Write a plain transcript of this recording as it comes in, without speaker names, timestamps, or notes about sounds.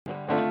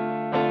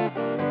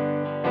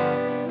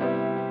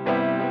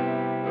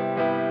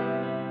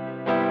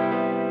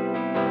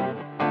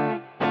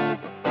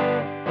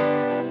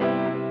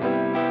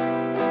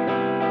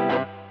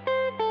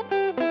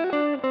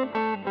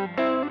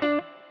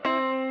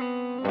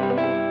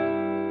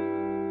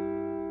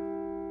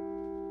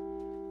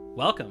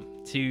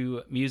Welcome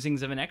to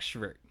Musings of an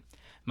Extrovert.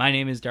 My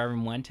name is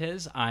Darvin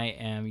Wentes. I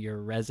am your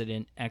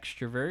resident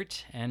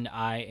extrovert, and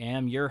I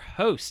am your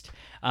host.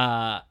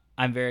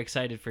 I'm very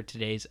excited for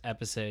today's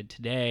episode.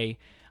 Today,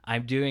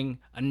 I'm doing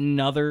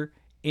another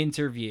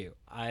interview.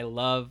 I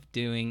love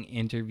doing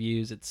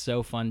interviews. It's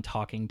so fun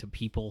talking to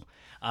people.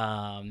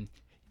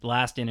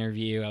 Last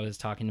interview, I was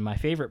talking to my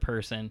favorite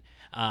person,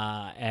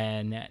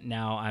 and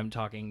now I'm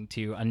talking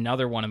to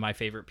another one of my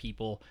favorite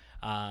people.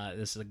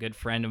 This is a good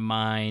friend of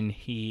mine.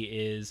 He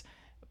is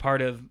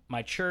part of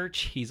my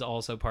church. He's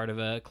also part of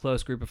a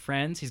close group of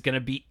friends. He's going to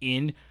be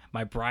in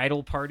my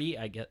bridal party.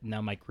 I get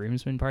now my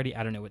groomsmen party.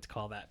 I don't know what to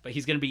call that, but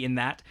he's going to be in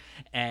that.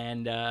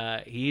 And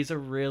he's a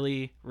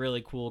really,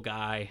 really cool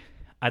guy.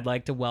 I'd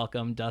like to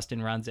welcome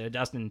Dustin Runzo.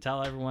 Dustin,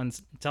 tell everyone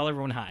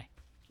hi.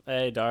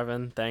 Hey,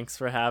 Darvin. Thanks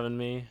for having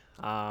me.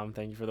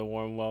 Thank you for the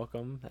warm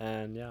welcome.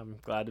 And yeah, I'm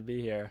glad to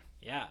be here.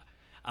 Yeah.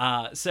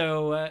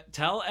 So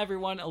tell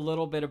everyone a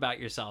little bit about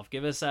yourself.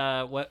 Give us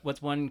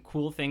what's one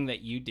cool thing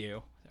that you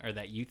do or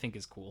that you think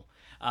is cool,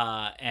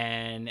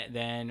 and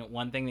then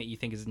one thing that you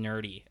think is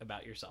nerdy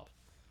about yourself.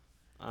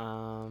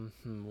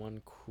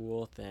 One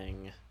cool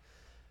thing.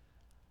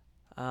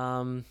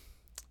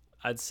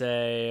 I'd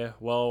say,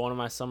 one of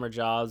my summer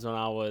jobs when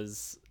I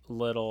was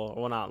little,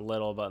 well, not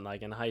little, but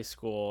like in high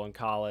school and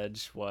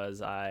college,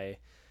 was I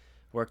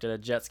worked at a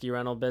jet ski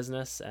rental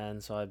business,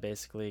 and so I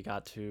basically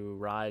got to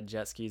ride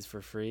jet skis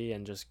for free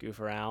and just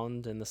goof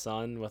around in the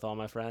sun with all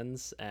my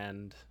friends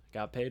and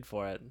got paid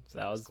for it. So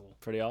that was cool.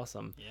 pretty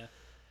awesome. Yeah.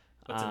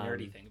 What's a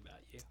nerdy thing about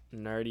you?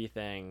 Nerdy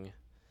thing.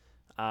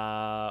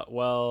 As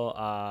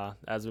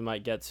we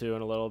might get to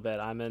in a little bit,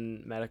 I'm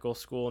in medical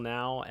school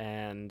now,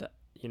 and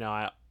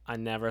I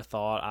never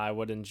thought I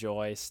would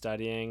enjoy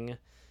studying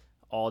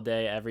all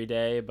day, every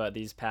day, but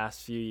these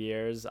past few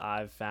years,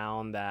 I've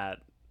found that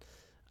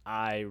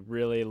I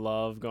really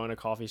love going to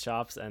coffee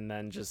shops and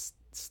then just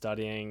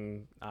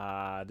studying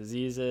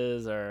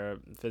diseases or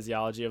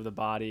physiology of the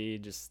body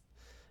just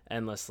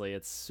endlessly.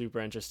 It's super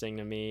interesting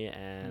to me,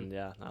 and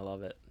yeah, I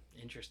love it.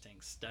 Interesting.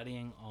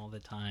 Studying all the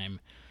time.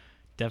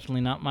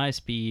 Definitely not my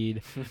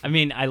speed. I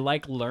mean, I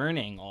like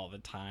learning all the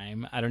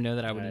time. I don't know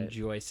that I would Right.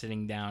 enjoy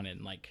sitting down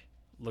and like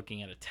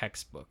looking at a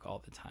textbook all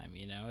the time,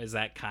 Is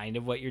that kind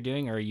of what you're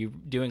doing, or are you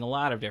doing a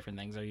lot of different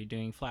things? Are you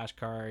doing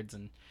flashcards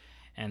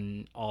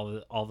and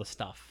all the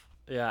stuff?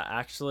 Yeah,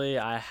 actually,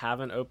 I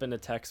haven't opened a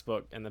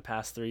textbook in the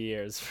past 3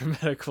 years for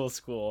medical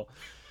school.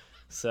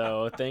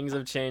 So things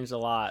have changed a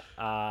lot.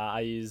 I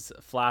use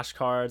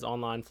flashcards.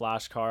 Online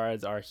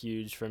flashcards are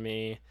huge for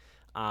me.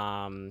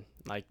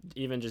 Like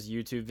even just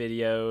YouTube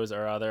videos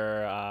or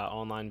other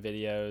online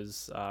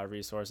videos,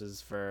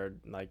 resources for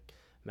like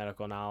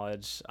medical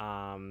knowledge.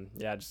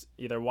 Yeah, just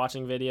either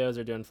watching videos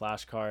or doing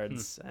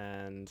flashcards,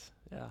 and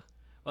yeah.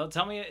 Well,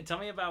 tell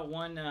me about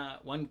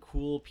one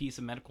cool piece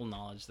of medical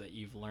knowledge that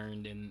you've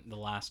learned in the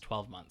last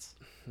 12 months.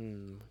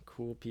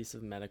 Cool piece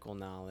of medical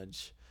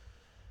knowledge.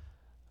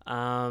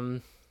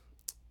 Um,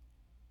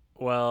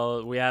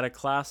 we had a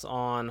class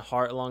on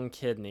heart, lung,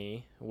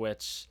 kidney,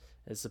 which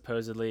is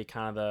supposedly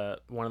kind of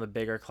one of the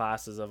bigger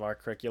classes of our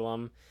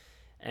curriculum,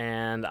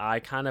 and I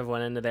kind of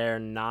went into there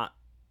not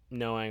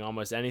knowing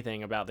almost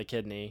anything about the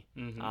kidney.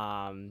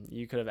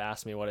 You could have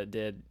asked me what it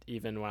did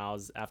even when I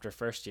was after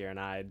first year, and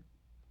I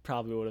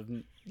probably would have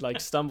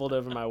like stumbled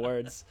over my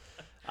words.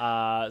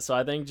 So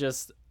I think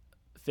just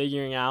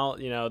figuring out,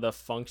 the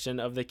function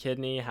of the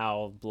kidney,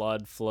 how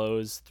blood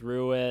flows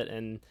through it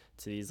and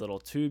to these little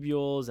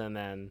tubules, and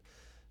then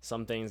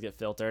some things get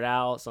filtered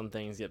out, some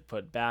things get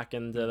put back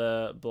into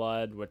the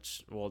blood,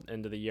 which will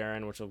into the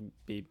urine, which will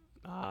be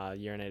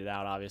urinated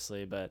out,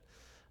 obviously. But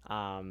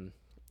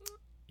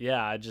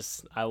yeah,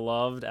 I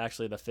loved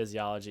actually the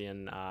physiology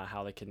and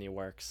how the kidney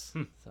works.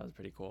 So that was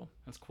pretty cool.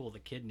 That's cool, the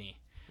kidney.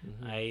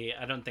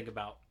 Mm-hmm. I don't think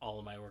about all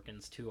of my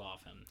organs too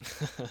often.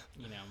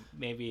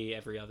 Maybe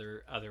every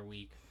other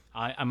week.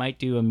 I might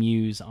do a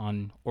muse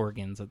on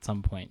organs at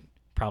some point.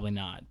 Probably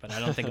not, but I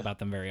don't think about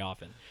them very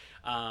often.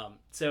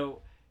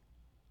 So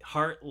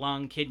heart,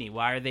 lung, kidney,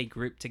 why are they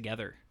grouped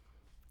together?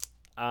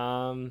 It's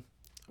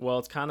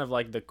kind of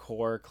like the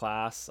core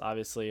class.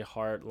 Obviously,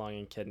 heart, lung,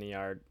 and kidney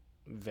are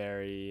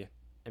very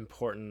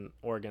important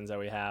organs that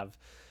we have.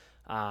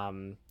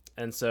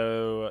 And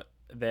so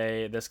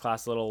this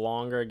class a little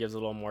longer, gives a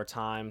little more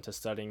time to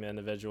studying the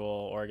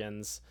individual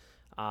organs.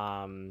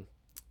 And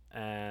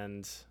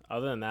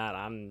other than that,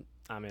 I'm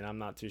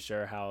not too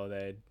sure how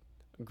they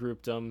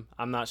grouped them.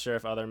 I'm not sure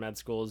if other med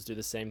schools do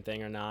the same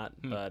thing or not,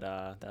 but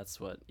that's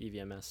what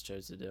EVMS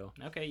chose to do.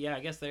 Okay, yeah, I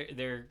guess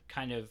they're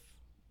kind of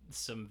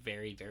some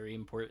very, very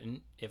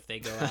important if they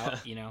go out.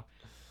 It's Yeah,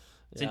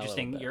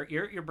 interesting.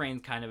 Your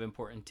brain's kind of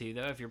important too,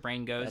 though. If your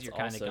brain goes, That's you're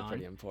kind of also gone.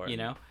 pretty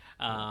important.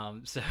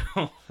 So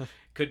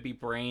could be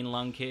brain,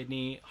 lung,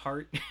 kidney,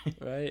 heart.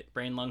 Right.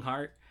 Brain, lung,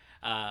 heart.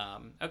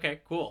 Okay,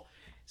 cool.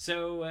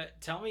 So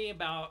tell me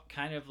about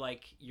kind of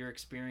like your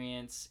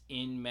experience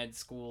in med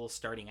school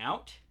starting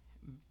out,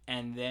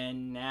 and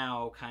then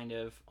now kind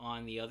of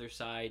on the other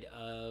side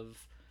of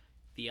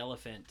the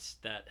elephant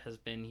that has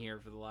been here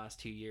for the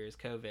last 2 years,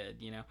 COVID.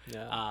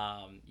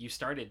 Yeah. You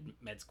started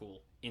med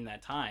school in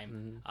that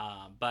time,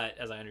 but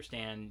as I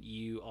understand,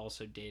 you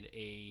also did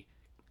a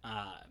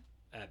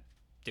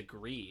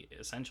degree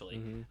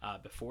essentially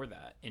before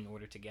that in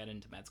order to get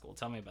into med school.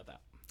 Tell me about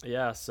that.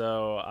 Yeah,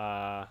 so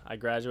I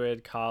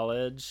graduated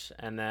college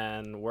and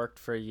then worked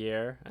for a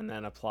year and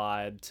then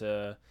applied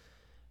to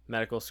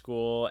medical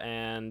school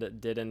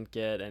and didn't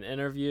get an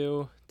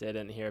interview,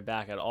 didn't hear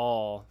back at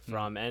all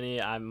from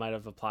any. I might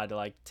have applied to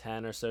like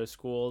 10 or so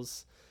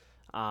schools,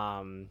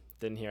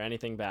 didn't hear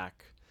anything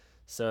back.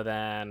 So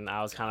then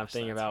I was kind of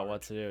thinking about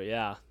what to do.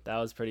 Yeah, that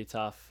was pretty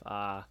tough.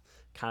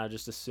 Kind of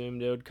just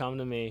assumed it would come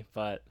to me,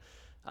 but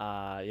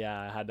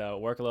yeah, I had to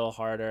work a little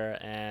harder.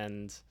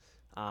 And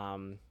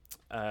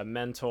a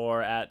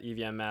mentor at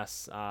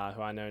EVMS,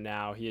 who I know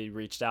now, he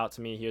reached out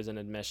to me. He was in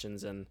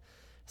admissions and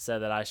said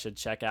that I should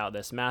check out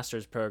this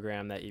master's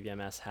program that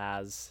EVMS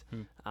has,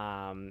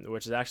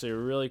 which is actually a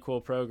really cool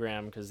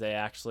program because they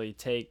actually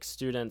take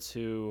students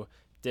who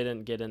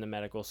didn't get into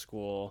medical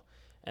school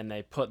and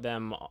they put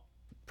them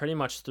pretty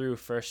much through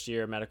first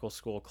year medical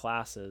school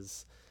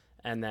classes.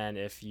 And then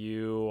if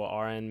you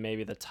are in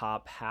maybe the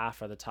top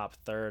half or the top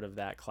third of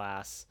that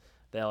class,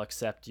 they'll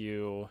accept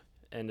you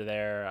into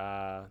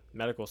their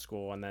medical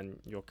school, and then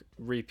you'll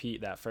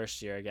repeat that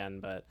first year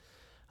again. But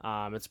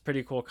it's a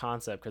pretty cool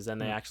concept because then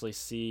they actually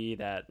see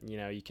that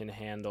you can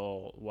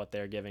handle what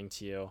they're giving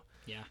to you.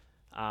 Yeah.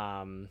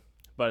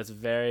 But it's a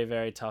very,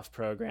 very tough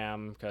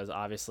program because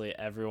obviously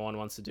everyone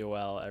wants to do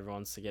well, everyone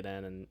wants to get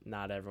in, and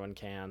not everyone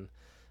can.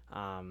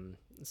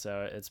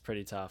 So it's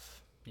pretty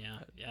tough. Yeah,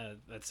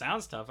 that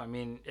sounds tough. I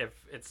mean, if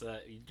it's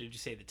did you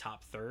say the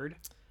top third?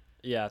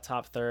 Yeah,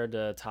 top third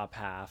to top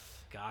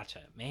half. Gotcha,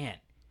 man.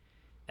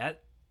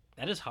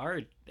 That is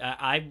hard.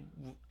 I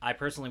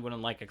personally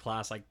wouldn't like a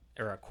class like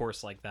or a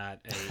course like that,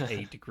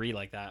 a degree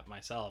like that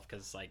myself,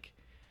 because like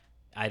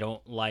I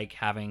don't like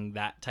having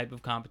that type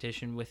of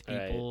competition with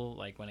people. Right.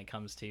 Like when it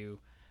comes to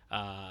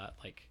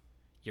like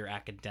your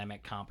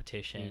academic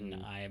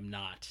competition, I am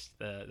not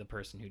the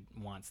person who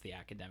wants the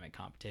academic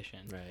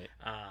competition. Right.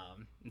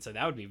 And so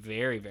that would be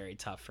very, very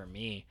tough for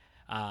me.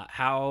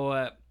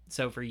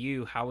 So for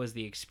you, how was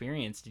the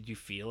experience? Did you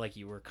feel like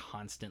you were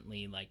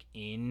constantly like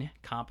in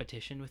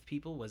competition with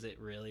people? Was it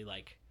really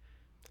like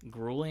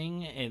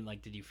grueling, and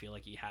like did you feel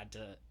like you had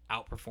to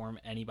outperform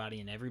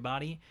anybody and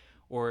everybody,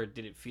 or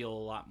did it feel a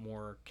lot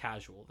more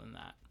casual than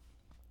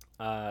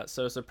that?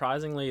 So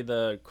surprisingly,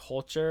 the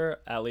culture,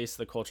 at least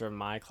the culture of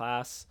my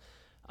class,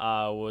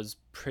 was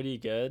pretty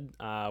good.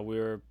 We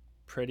were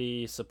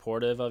pretty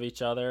supportive of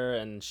each other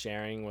and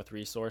sharing with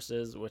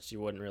resources, which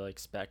you wouldn't really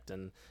expect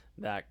in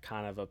that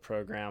kind of a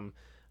program.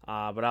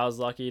 But I was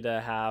lucky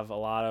to have a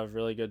lot of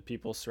really good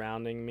people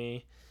surrounding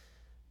me.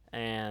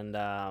 And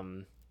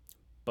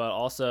but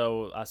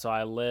also, so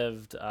I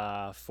lived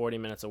 40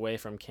 minutes away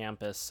from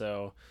campus,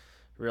 so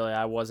really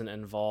I wasn't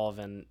involved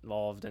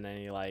in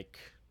any like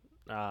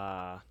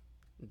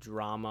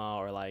drama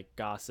or like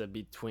gossip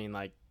between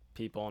like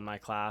people in my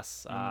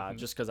class,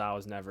 just because I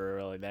was never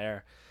really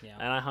there. Yeah.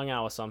 And I hung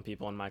out with some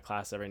people in my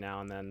class every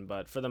now and then,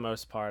 but for the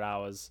most part I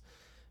was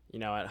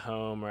at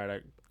home or at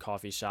a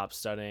coffee shop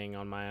studying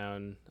on my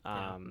own.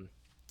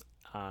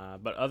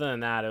 But other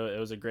than that, it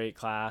was a great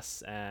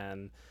class,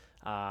 and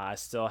I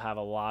still have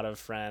a lot of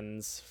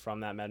friends from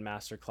that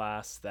MedMaster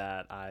class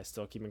that I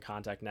still keep in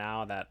contact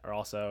now that are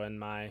also in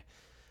my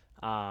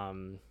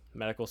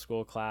medical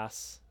school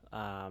class.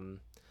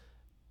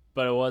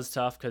 But it was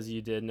tough because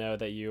you did know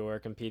that you were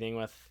competing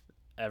with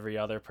every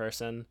other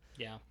person.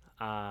 Yeah.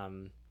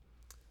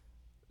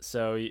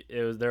 So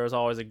there was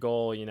always a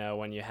goal,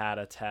 when you had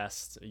a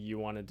test, you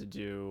wanted to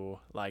do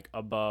like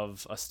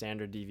above a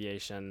standard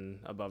deviation,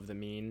 above the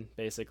mean,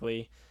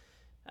 basically.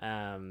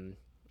 And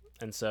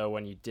so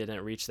when you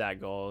didn't reach that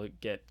goal,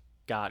 it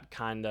got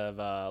kind of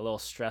a little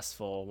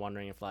stressful,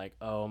 wondering if like,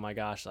 oh my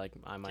gosh, like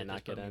I might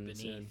not get in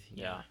soon.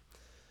 Yeah.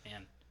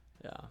 Man.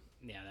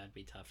 Yeah, that'd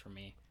be tough for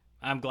me.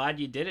 I'm glad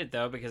you did it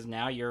though, because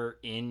now you're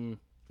in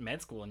med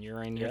school and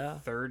you're in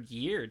your third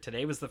year.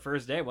 Today was the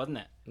first day, wasn't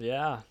it?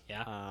 Yeah.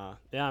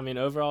 I mean,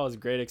 overall it was a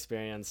great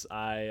experience.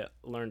 I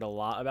learned a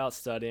lot about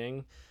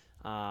studying.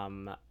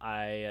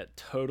 I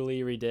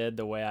totally redid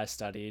the way I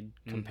studied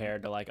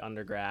compared to like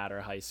undergrad or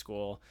high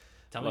school.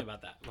 Tell me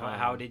about that.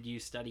 How did you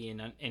study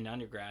in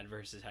undergrad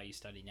versus how you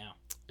study now?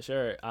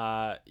 Sure.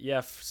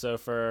 So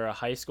for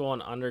high school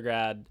and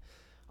undergrad,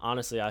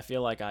 honestly, I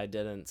feel like I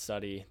didn't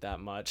study that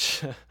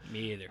much.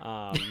 Me either.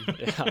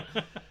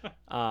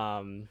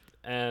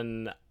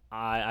 And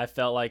I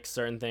felt like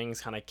certain things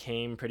kind of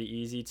came pretty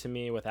easy to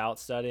me without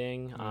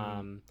studying.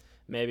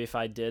 Maybe if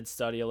I did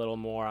study a little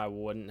more, I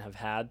wouldn't have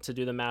had to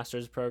do the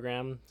master's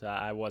program. So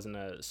I wasn't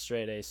a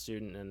straight A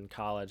student in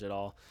college at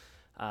all.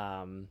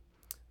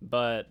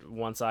 But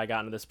once I got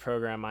into this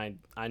program,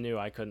 I knew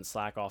I couldn't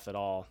slack off at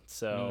all.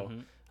 So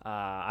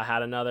I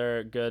had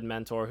another good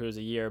mentor who was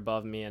a year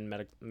above me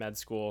in med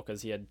school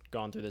because he had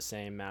gone through the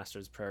same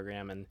master's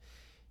program, and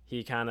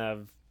he kind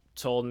of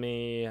told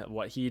me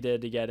what he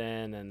did to get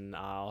in and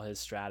all his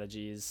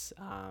strategies.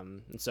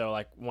 And so,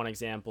 like, one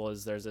example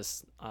is there's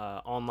this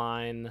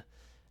online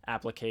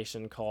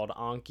application called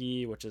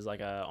Anki, which is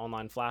like a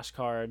online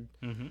flashcard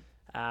Mm-hmm.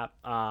 app,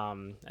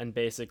 and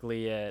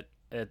basically it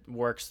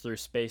works through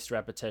spaced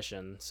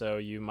repetition. So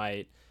you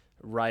might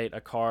write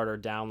a card or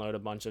download a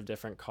bunch of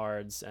different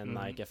cards, and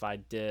like if I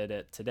did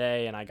it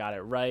today and I got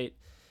it right,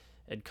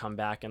 it'd come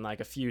back in like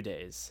a few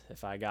days.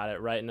 If I got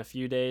it right in a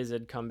few days,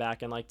 it'd come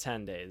back in like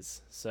 10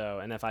 days. So,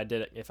 and if I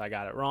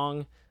got it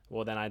wrong,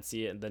 well, then I'd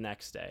see it the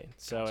next day.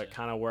 So Gotcha. it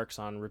kind of works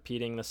on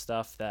repeating the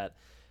stuff that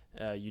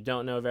you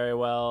don't know very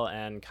well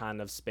and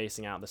kind of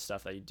spacing out the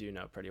stuff that you do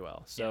know pretty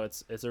well. So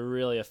it's a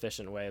really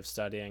efficient way of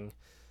studying.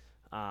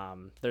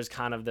 There's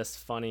kind of this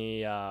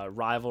funny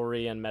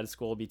rivalry in med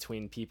school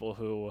between people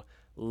who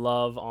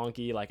love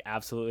Anki, like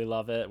absolutely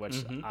love it,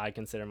 which I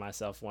consider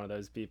myself one of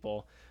those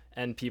people,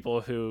 and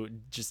people who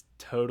just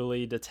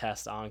totally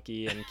detest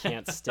Anki and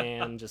can't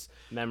stand just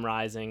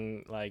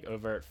memorizing like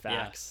overt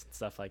facts,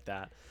 stuff like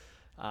that.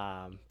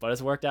 But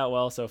it's worked out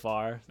well so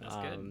far. That's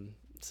good.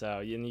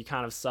 So you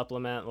kind of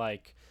supplement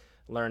like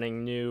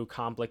learning new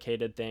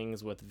complicated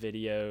things with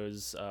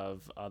videos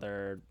of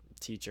other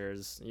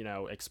teachers,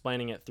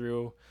 explaining it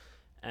through,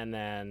 and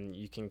then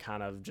you can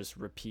kind of just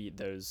repeat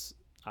those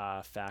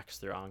facts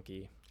through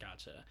Anki.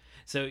 Gotcha.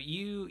 So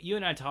you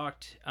and I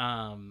talked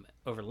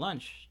over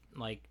lunch,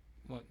 like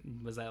what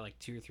was that, like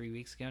 2 or 3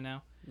 weeks ago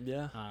now?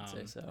 Yeah, I'd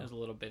say so. It was a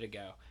little bit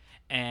ago,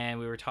 and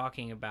we were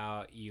talking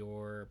about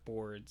your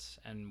boards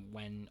and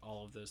when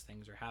all of those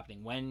things are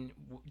happening. When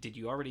did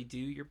you already do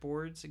your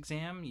boards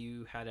exam?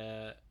 You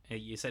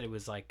said it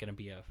was like going to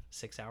be a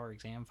 6-hour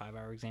exam,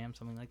 5-hour exam,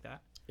 something like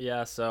that.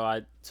 Yeah, so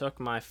I took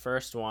my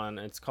first one.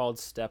 It's called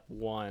Step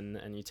 1,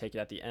 and you take it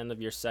at the end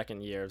of your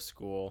second year of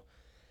school.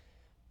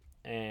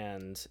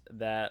 And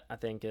that, I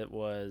think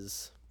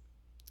it's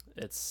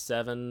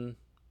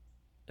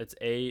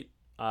 8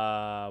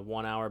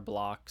 1-hour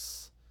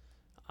blocks,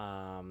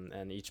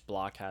 and each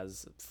block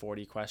has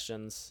 40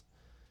 questions.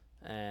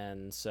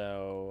 And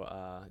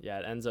so,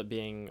 it ends up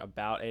being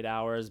about 8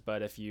 hours,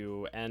 but if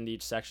you end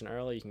each section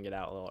early, you can get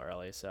out a little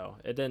early. So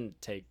it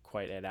didn't take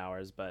quite 8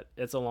 hours, but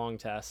it's a long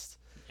test.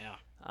 Yeah,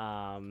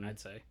 I'd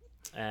say.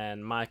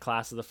 And my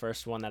class is the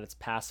first one that it's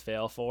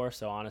pass-fail for,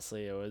 so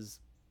honestly, it was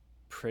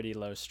pretty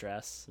low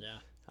stress. Yeah.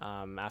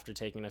 After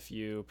taking a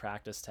few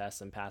practice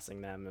tests and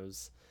passing them, it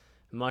was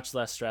much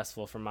less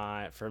stressful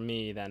for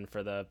me than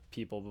for the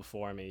people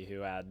before me who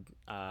had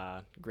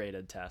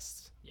graded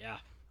tests. Yeah.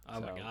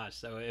 Oh my gosh.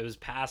 So it was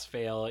pass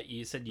fail.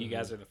 You said you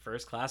guys are the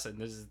first class, and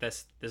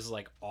this is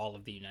like all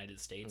of the United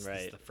States. Right.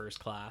 This is the first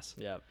class.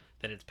 Yep.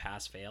 That it's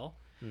pass fail.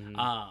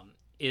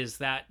 Is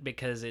that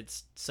because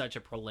it's such a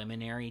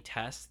preliminary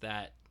test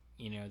that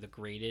the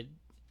graded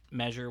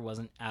measure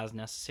wasn't as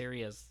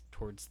necessary as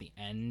towards the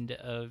end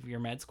of your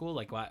med school?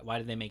 Like why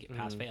did they make it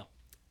pass fail?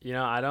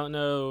 I don't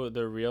know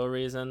the real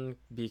reason,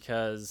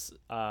 because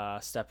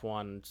Step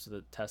 1,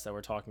 the test that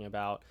we're talking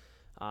about,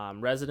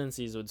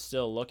 residencies would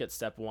still look at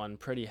Step 1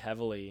 pretty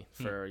heavily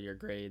for your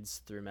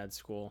grades through med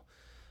school.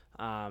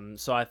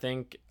 So I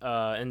think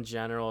in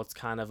general, it's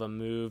kind of a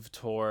move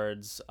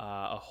towards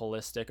a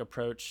holistic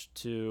approach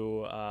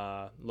to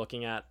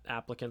looking at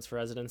applicants for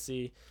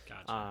residency.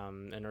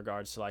 Gotcha. In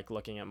regards to like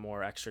looking at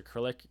more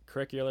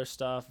extracurricular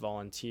stuff,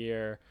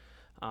 volunteer,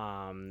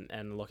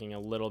 and looking a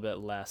little bit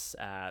less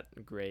at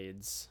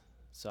grades.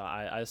 So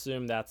I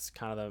assume that's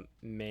kind of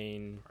the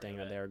main thing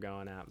that they were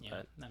going at. Yeah,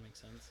 but that makes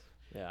sense.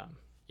 yeah.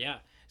 Yeah.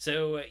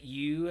 So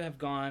you have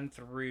gone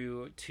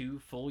through 2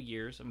 full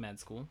years of med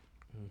school.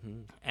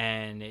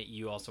 And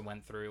you also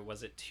went through,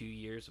 was it 2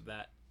 years of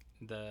that,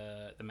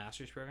 the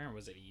master's program, or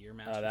was it a year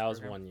master's program? That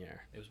was 1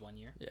 year. It was 1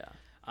 year?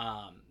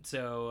 Yeah.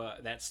 So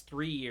that's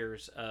 3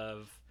 years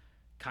of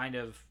kind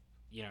of,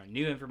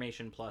 new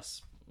information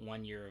plus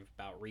 1 year of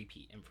about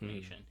repeat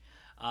information.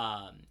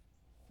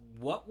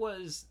 What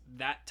was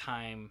that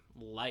time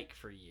like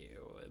for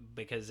you?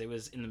 Because it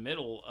was in the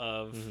middle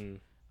of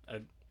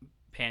a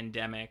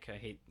pandemic. I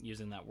hate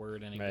using that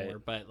word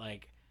anymore, but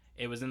like,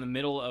 it was in the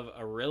middle of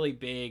a really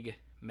big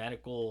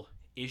medical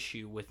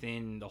issue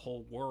within the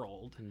whole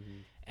world.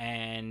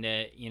 And,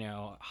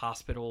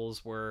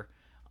 hospitals were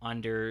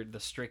under the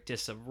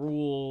strictest of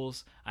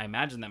rules. I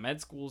imagine that med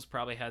schools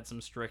probably had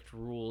some strict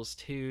rules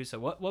too. So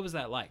what was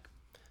that like?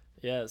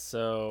 Yeah,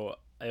 so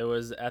it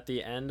was at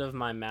the end of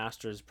my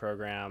master's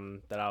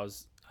program that I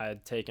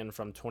had taken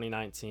from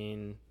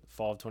 2019,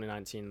 fall of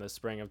 2019, the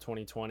spring of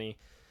 2020.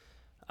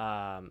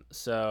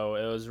 So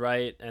it was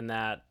right in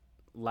that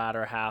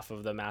latter half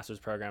of the master's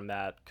program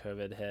that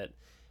COVID hit,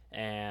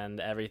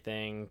 and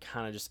everything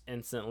kind of just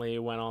instantly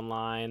went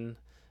online.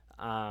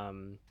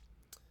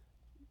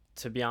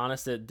 To be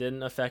honest, it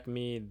didn't affect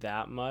me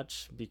that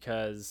much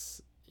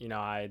because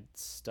I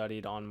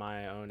studied on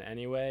my own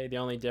anyway. The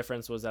only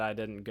difference was that I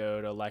didn't go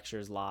to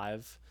lectures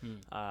live,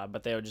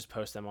 but they would just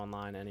post them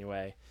online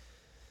anyway.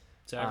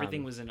 So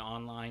everything was in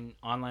online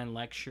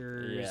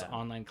lectures,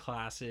 online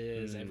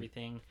classes,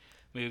 everything.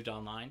 moved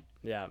online.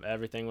 Yeah,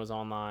 everything was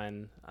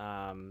online.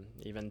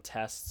 Even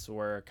tests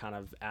were kind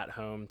of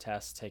at-home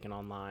tests taken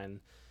online.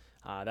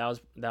 That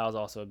was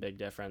also a big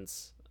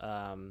difference.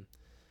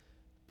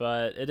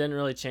 But it didn't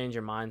really change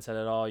your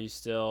mindset at all. You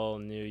still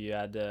knew you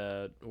had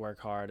to work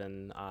hard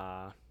and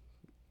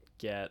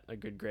get a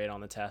good grade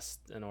on the test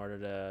in order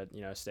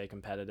to stay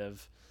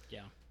competitive.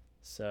 Yeah.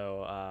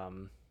 So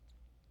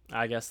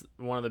I guess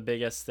one of the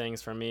biggest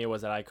things for me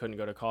was that I couldn't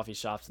go to coffee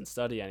shops and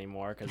study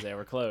anymore because they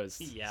were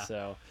closed. Yeah.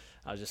 So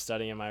I was just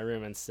studying in my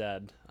room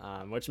instead,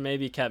 which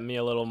maybe kept me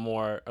a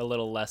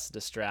little less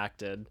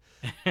distracted.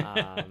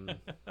 But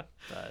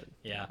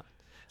yeah.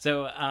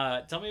 So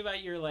tell me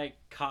about your like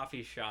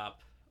coffee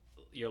shop,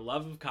 your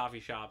love of coffee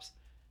shops.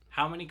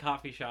 How many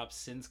coffee shops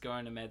since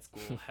going to med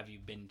school have you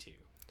been to?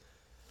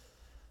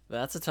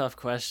 That's a tough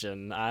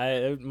question.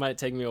 It might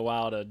take me a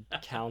while to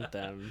count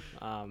them,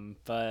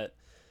 but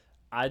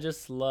I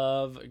just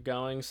love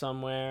going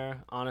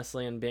somewhere,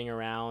 honestly, and being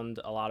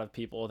around a lot of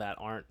people that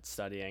aren't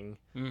studying.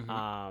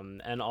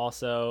 And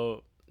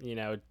also,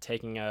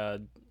 taking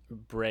a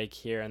break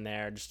here and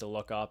there just to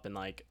look up and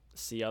like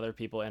see other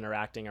people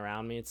interacting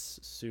around me. It's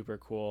super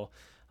cool.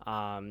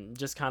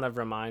 Just kind of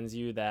reminds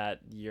you that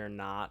you're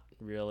not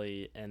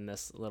really in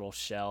this little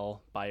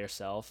shell by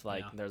yourself.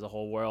 Like there's a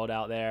whole world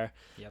out there.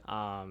 Yep.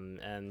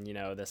 And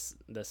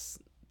this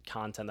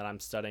content that I'm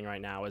studying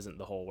right now isn't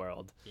the whole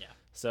world. Yeah.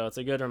 So it's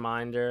a good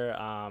reminder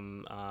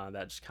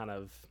that just kind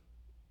of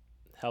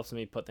helps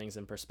me put things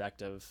in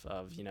perspective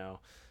of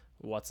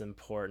what's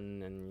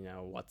important and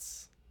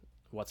what's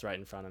right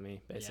in front of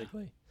me,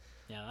 basically.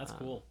 Yeah, that's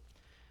cool.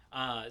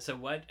 So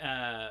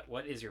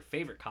what is your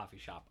favorite coffee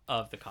shop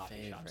of the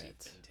coffee shops you've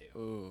been to?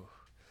 Ooh.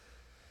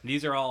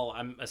 These are all,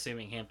 I'm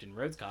assuming, Hampton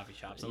Roads coffee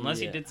shops,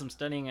 unless you did some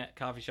studying at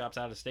coffee shops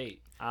out of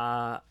state.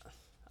 I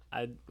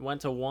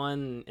went to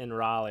one in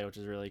Raleigh, which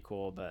is really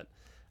cool, but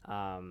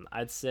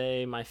I'd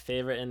say my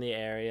favorite in the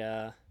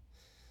area,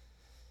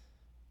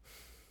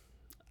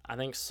 I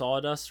think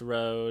Sawdust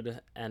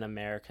Road and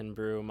American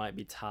Brew might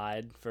be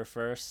tied for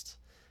first.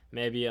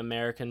 Maybe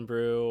American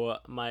Brew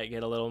might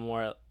get a little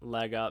more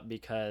leg up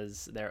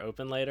because they're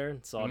open later.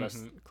 Sawdust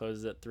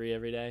closes at 3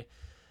 every day.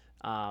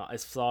 If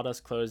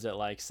Sawdust closed at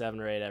like 7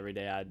 or 8 every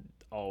day, I'd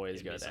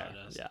always go there.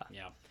 Sawdust.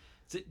 Yeah.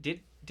 So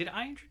did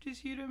I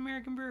introduce you to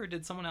American Brew, or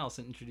did someone else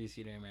introduce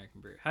you to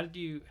American Brew? How did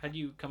you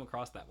come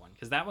across that one?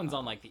 Because that one's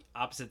on like the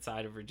opposite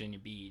side of Virginia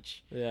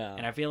Beach. Yeah.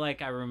 And I feel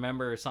like I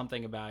remember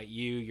something about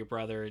you, your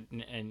brother,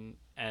 and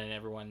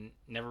everyone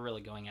never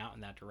really going out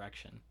in that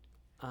direction.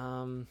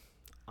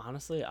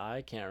 Honestly,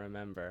 I can't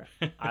remember.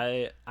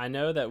 I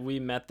know that we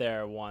met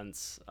there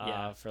once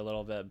for a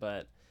little bit,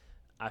 but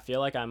I feel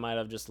like I might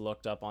have just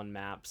looked up on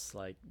maps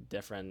like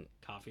different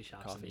coffee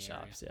shops.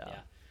 Yeah.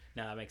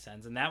 No, that makes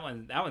sense. And that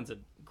one's a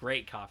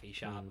great coffee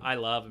shop. I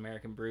love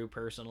American Brew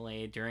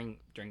personally. During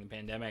the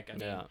pandemic, I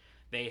mean,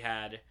 they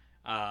had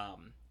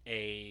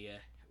a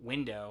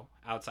window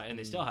outside, and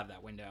they still have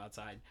that window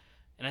outside.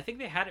 And I think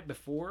they had it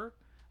before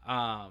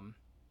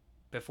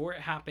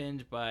it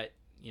happened, but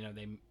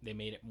they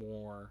made it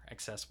more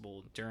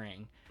accessible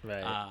during,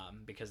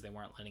 because they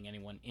weren't letting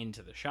anyone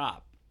into the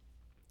shop.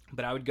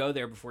 But I would go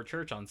there before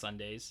church on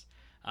Sundays,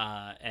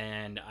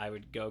 and I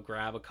would go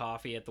grab a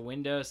coffee at the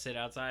window, sit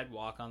outside,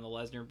 walk on the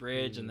Lesnar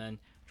Bridge, and then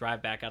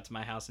drive back out to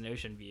my house in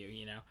Ocean View.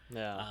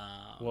 Yeah.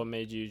 What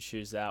made you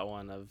choose that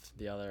one of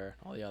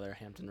all the other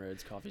Hampton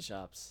Roads coffee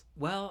shops?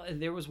 Well,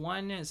 there was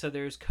one. So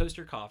there's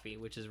Coaster Coffee,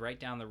 which is right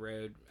down the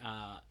road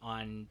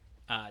on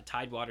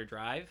Tidewater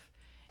Drive.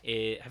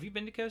 Have you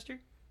been to Coaster?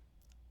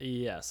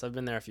 Yes, I've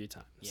been there a few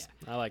times. Yeah,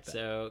 I like that.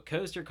 So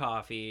Coaster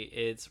Coffee,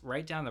 it's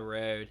right down the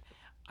road.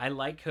 I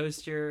like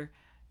Coaster.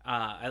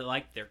 I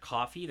like their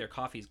coffee. Their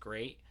coffee's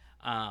great.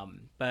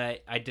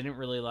 But I didn't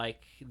really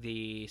like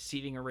the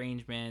seating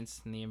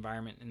arrangements and the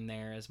environment in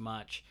there as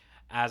much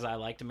as I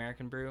liked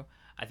American Brew.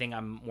 I think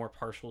I'm more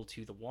partial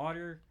to the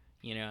water,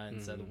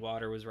 and so the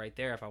water was right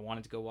there. If I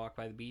wanted to go walk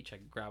by the beach, I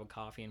could grab a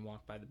coffee and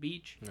walk by the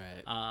beach.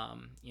 Right.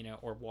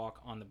 Or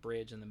walk on the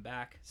bridge and then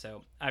back.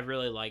 So I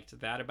really liked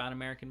that about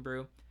American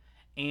Brew.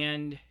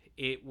 And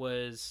it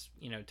was,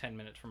 10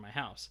 minutes from my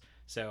house.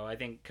 So I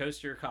think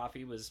Coaster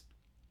Coffee was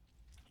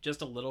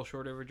just a little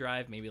short of a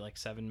drive, maybe like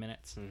 7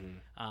 minutes.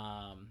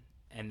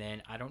 And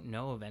then I don't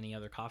know of any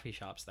other coffee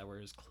shops that were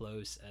as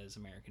close as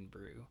American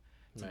Brew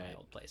to my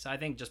old place. So I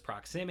think just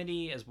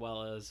proximity, as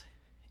well as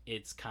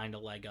it's kind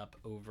of leg up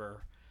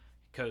over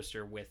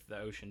Coaster with the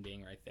ocean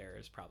being right there,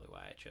 is probably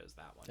why I chose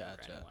that one.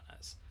 Gotcha. Anyone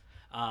else.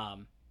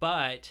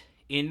 But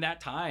in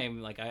that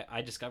time, like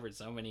I discovered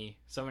so many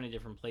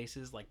different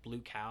places, like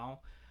Blue Cow,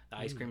 the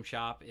ice cream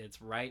shop.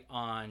 It's right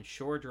on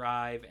Shore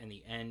Drive and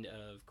the end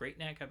of Great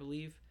Neck, I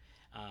believe.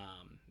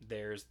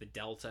 There's the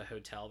Delta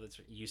Hotel that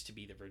used to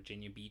be the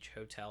Virginia Beach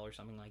Hotel or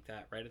something like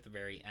that, right at the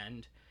very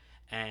end.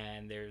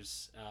 And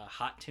there's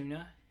Hot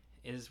Tuna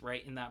is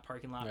right in that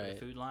parking lot with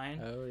the Food Lion.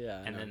 Oh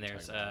yeah. And then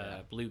there's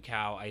Blue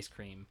Cow ice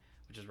cream,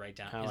 which is right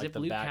down. Kinda is like it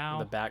Blue Cow?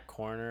 The back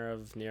corner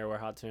of near where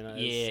Hot Tuna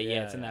is.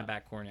 Yeah, it's in that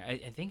back corner.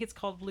 I think it's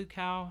called Blue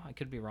Cow. I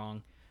could be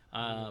wrong.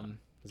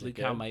 Is Blue it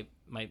Cow good?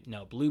 might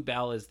no. Blue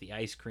Bell is the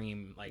ice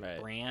cream like Right.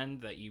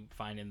 brand that you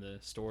find in the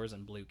stores,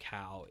 and Blue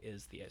Cow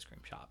is the ice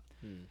cream shop.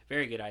 Hmm.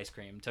 Very good ice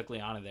cream. Took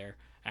Liana there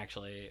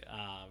actually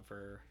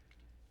for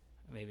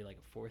maybe like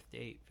a fifth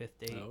date,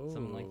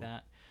 something like Oh.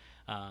 that.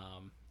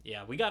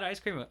 Yeah, we got ice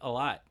cream a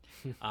lot.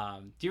 Do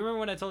you remember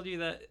when I told you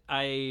that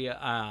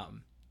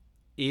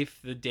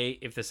if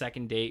the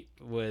second date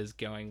was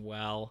going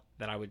well,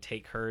 that I would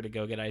take her to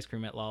go get ice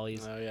cream at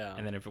Lolly's, Oh yeah.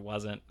 and then if it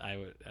wasn't, I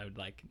would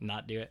like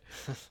not do it.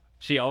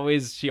 She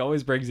always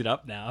brings it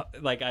up now.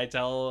 Like I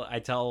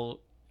tell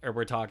or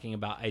we're talking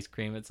about ice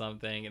cream at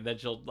something, and then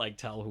she'll like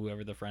tell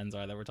whoever the friends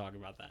are that we're talking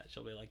about that.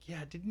 She'll be like,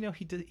 "Yeah, did you know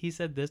he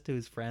said this to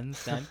his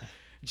friends?" Then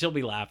she'll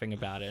be laughing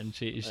about it, and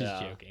she's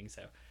Yeah. joking.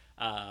 So,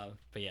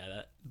 but yeah,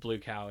 that Blue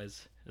Cow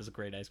is a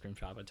great ice cream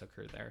shop. I took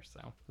her there,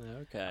 so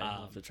Okay.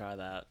 I'll have to try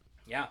that.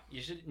 yeah,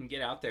 you should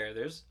get out there.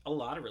 There's a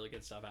lot of really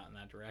good stuff out in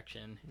that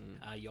direction.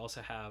 You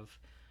also have,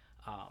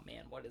 oh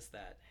man, what is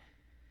that?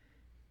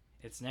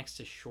 It's next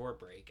to Shore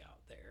Break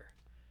out there.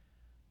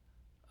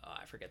 Oh,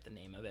 I forget the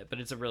name of it, but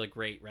it's a really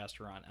great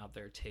restaurant out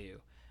there too,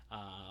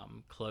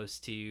 close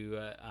to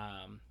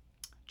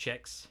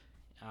Chicks.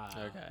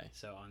 Okay.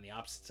 So on the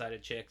opposite side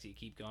of Chicks, you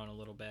keep going a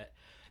little bit.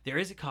 There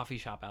is a coffee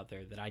shop out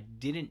there that I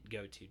didn't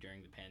go to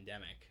during the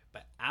pandemic,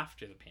 but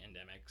after the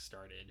pandemic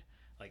started,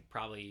 like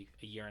probably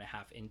a year and a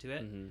half into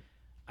it, Mm-hmm.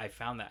 I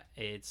found that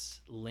it's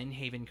Lynn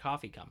Haven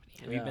Coffee Company.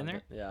 Have you Yeah, been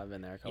there? Yeah, I've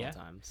been there a couple Yeah.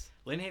 times.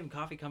 Lynn Haven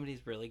Coffee Company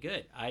is really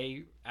good.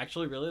 I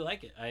actually really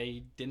like it.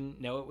 I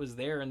didn't know it was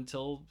there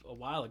until a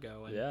while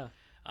ago. And, Yeah.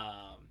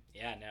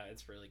 yeah, no,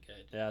 it's really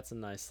good. Yeah, it's a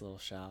nice little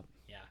shop.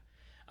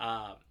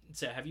 Yeah.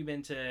 So have you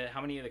been to,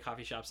 how many of the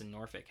coffee shops in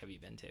Norfolk have you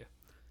been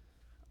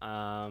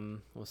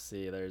to? We'll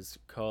see. There's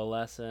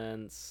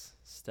Coalescence,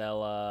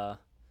 Stella,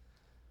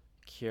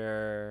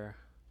 Cure,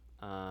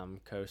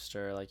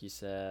 Coaster, like you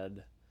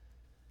said,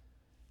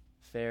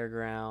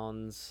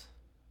 Fairgrounds.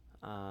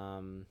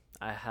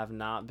 I have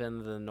not been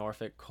to the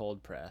Norfolk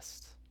Cold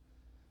Pressed.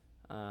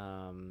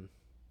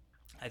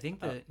 I think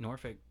the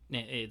Norfolk,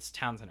 it's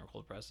Town Center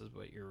Cold Press is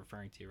what you're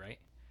referring to, right?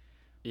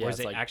 Yeah, Or is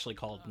it's it like, actually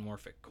called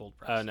Norfolk Cold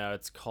Press? oh no,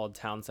 it's called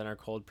Town Center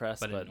Cold Press,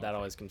 But in but that Norfolk.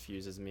 always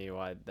confuses me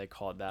why they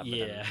call it that. But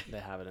Yeah. then they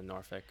have it in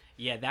Norfolk.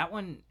 Yeah, that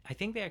one, I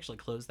think they actually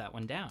closed that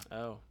one down.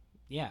 Oh,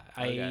 Yeah,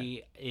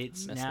 okay.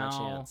 it's Missed now, my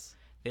chance.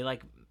 they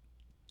like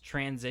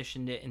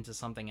transitioned it into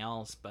something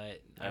else,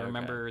 but I Okay.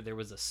 remember there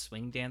was a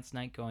swing dance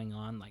night going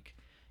on like,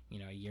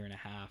 a year and a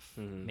half,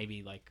 Mhm.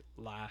 maybe like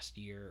last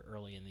year,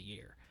 early in the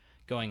year,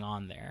 going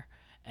on there.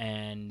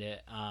 And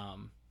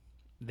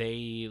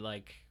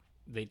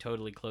they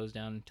totally closed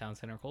down Town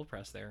Center Cold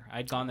Press there.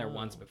 I'd gone there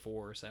once Oh.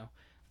 before, so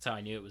that's how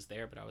I knew it was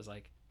there, but I was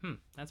like,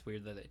 that's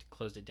weird that they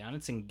closed it down.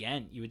 It's in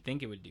Ghent. You would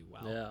think it would do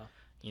well,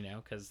 Yeah.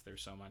 because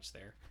there's so much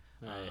there.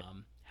 Right.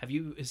 Have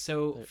you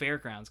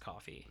Fairgrounds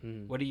Coffee?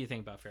 Mhm. What do you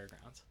think about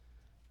Fairgrounds?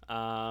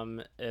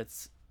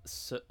 It's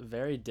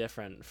very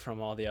different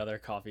from all the other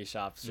coffee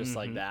shops. Just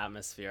like Mhm. the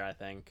atmosphere, I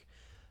think.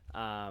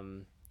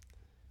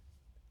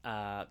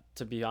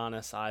 To be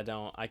honest,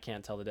 I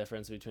can't tell the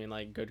difference between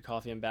like good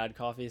coffee and bad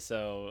coffee,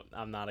 so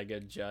I'm not a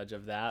good judge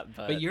of that.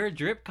 But But you're a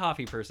drip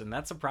coffee person.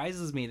 That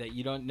surprises me that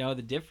you don't know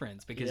the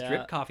difference, because Yeah.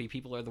 drip coffee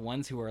people are the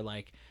ones who are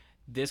like,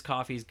 this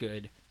coffee's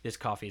good, this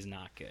coffee's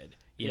not good.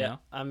 You know?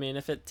 I mean,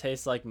 if it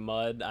tastes like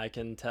mud, I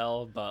can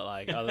tell, but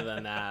like other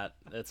than that,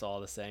 it's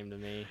all the same to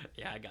me.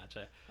 Yeah, I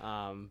gotcha.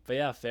 But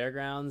yeah,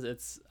 Fairgrounds,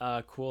 it's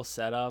a cool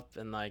setup,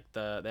 and like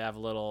they have a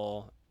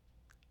little,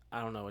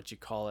 I don't know what you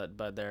call it,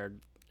 but their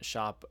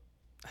shop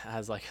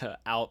has like a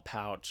out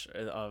pouch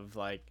of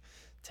like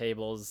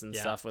tables and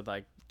Yeah. stuff with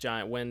like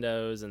giant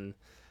windows, and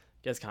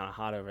it gets kind of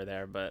hot over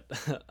there, but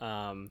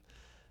I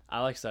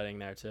like studying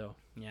there too.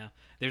 Yeah.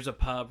 There's a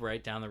pub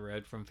right down the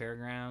road from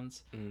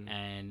Fairgrounds, Mm.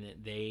 and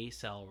they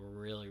sell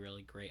really,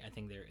 really great. I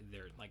think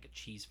they're like a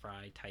cheese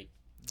fry type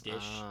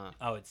dish.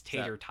 Oh, it's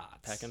tater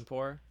tots. Peck and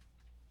Pour.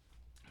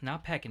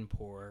 Not Peck and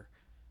Pour.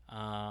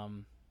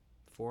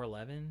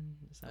 411,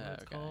 is that what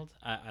it's Okay. called?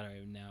 I don't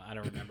even know. I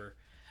don't remember.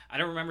 I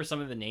don't remember some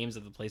of the names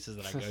of the places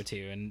that I go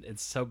to, and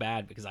it's so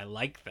bad because I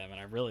like them and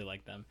I really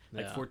like them.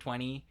 Like Yeah.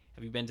 420.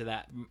 Have you been to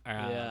that?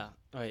 Yeah.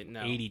 Wait,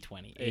 no.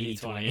 8020. 80-20.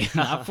 8020.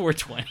 Not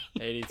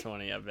 420.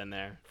 80-20, I've been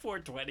there.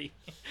 420.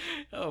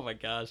 Oh my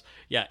gosh.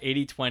 Yeah,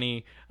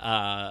 8020.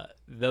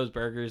 Those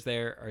burgers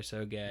there are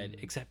so good.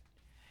 Except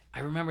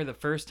I remember the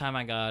first time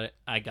I got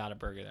a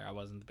burger there, I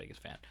wasn't the biggest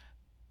fan.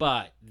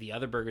 But the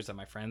other burgers that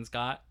my friends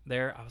got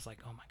there, I was like,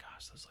 "Oh my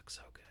gosh, those look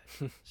so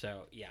good."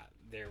 So, yeah,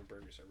 their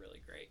burgers are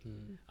really great.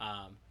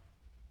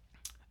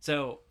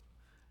 So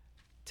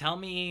tell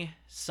me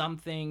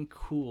something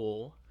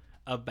cool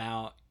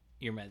about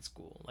your med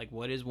school. Like,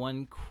 what is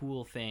one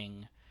cool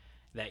thing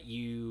that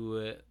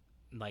you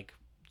like?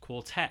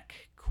 Cool tech,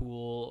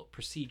 cool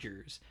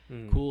procedures,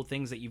 cool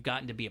things that you've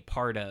gotten to be a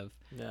part of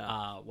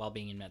while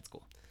being in med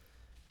school.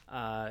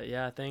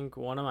 Yeah, I think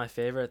one of my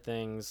favorite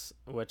things,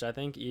 which I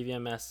think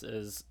EVMS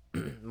is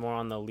more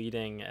on the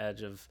leading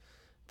edge of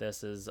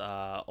this, is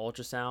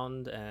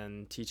ultrasound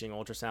and teaching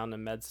ultrasound to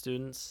med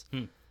students.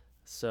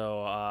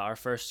 So our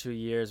first 2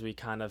 years, we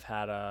kind of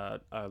had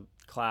a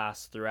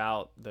class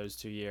throughout those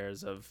 2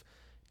 years of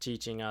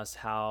teaching us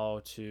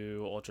how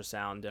to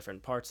ultrasound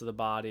different parts of the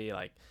body.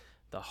 Like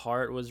the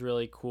heart was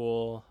really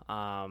cool,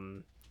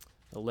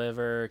 the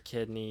liver,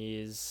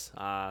 kidneys,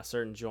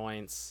 certain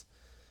joints.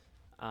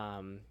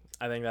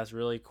 I think that's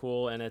really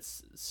cool, and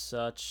it's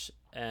such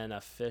an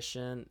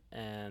efficient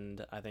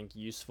and I think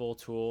useful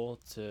tool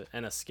to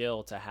and a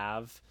skill to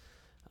have.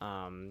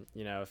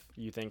 If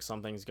you think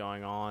something's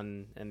going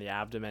on in the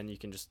abdomen, you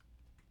can just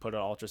put an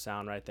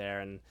ultrasound right there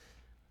and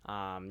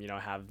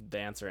have the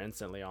answer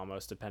instantly,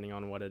 almost depending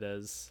on what it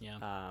is.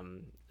 Yeah.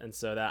 And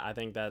so that I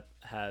think that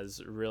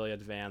has really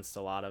advanced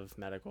a lot of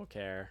medical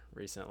care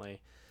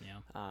recently.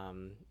 Yeah.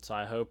 So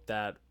I hope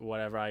that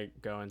whatever I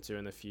go into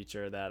in the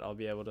future, that I'll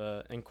be able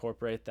to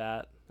incorporate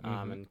that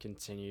and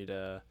continue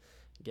to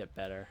get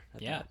better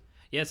at Yeah. that.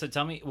 Yeah. So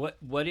tell me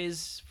what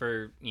is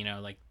for,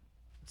 like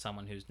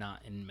someone who's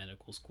not in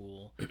medical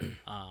school,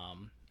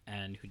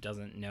 and who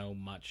doesn't know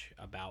much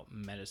about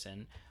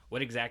medicine,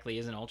 what exactly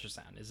is an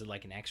ultrasound? Is it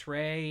like an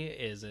x-ray?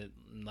 Is it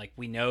like,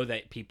 we know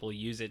that people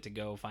use it to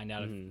go find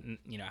out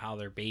if, how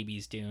their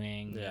baby's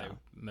doing. Yeah.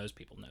 Most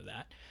people know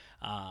that.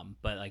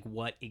 But like,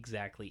 what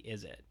exactly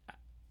is it?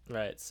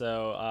 Right.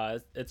 So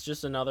it's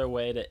just another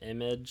way to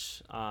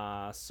image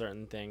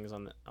certain things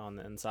on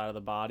the inside of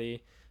the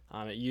body.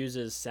 It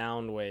uses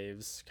sound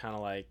waves, kind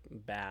of like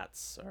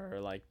bats or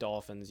like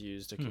dolphins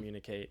use to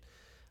communicate.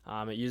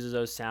 It uses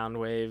those sound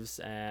waves,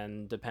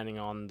 and depending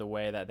on the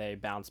way that they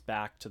bounce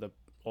back to the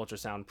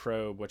ultrasound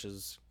probe, which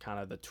is kind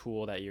of the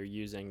tool that you're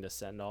using to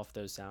send off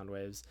those sound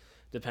waves,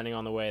 depending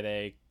on the way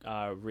they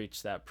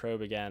reach that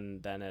probe again,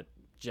 then it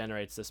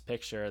generates this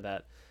picture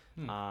that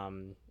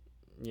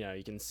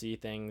you can see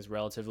things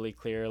relatively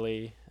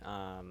clearly.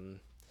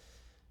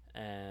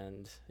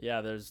 And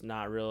yeah, there's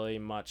not really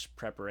much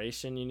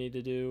preparation you need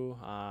to do.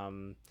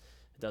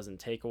 It doesn't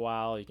take a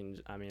while.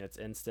 It's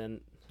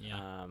instant.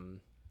 Yeah.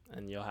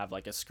 And you'll have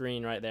like a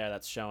screen right there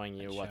that's showing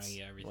you what's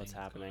everything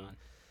happening.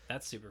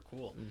 That's super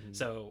cool.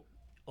 So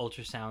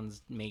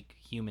ultrasounds make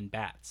human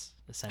bats,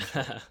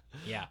 essentially.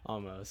 Yeah.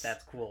 Almost.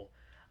 That's cool.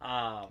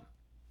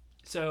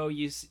 So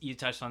you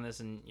touched on this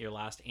in your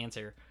last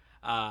answer.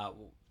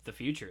 The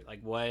future,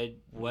 like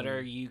what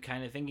are you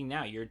kind of thinking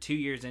now? You're 2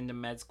 years into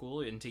med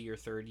school, into your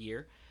third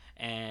year,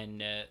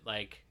 and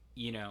I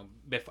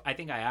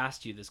think I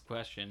asked you this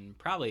question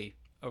probably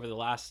over the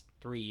last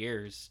 3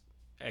 years,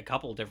 a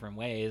couple different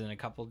ways and a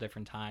couple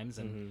different times,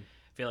 and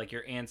I feel like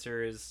your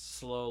answer has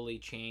slowly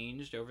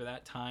changed over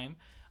that time,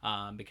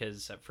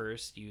 because at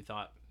first you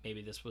thought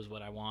maybe this was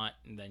what I want,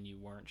 and then you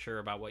weren't sure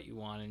about what you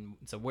want. And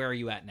so where are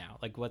you at now?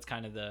 Like, what's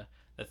kind of the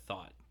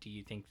thought? Do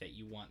you think that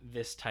you want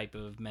this type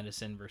of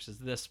medicine versus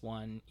this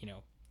one?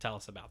 Tell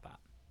us about that.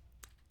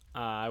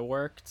 I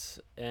worked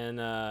in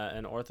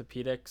an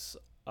orthopedics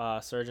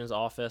surgeon's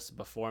office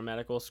before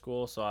medical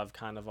school, so I've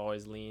kind of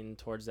always leaned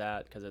towards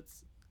that because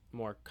it's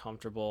more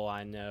comfortable.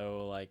 I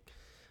know like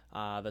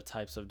the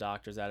types of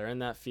doctors that are in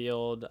that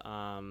field.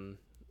 In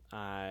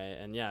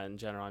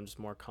general, I'm just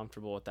more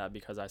comfortable with that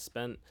because I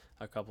spent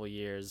a couple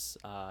years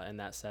in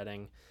that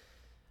setting.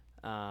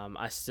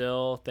 I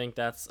still think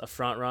that's a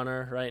front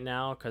runner right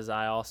now because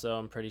I also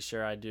am pretty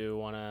sure I do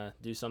want to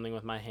do something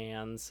with my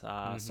hands,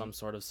 some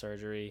sort of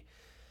surgery.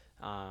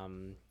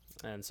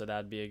 And so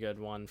that'd be a good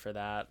one for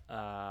that.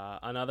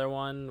 Another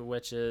one,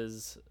 which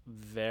is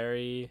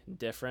very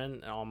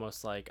different,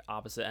 almost like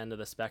opposite end of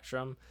the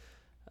spectrum,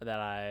 that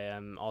I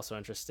am also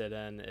interested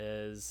in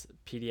is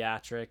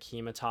pediatric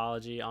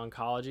hematology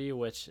oncology,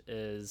 which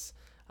is,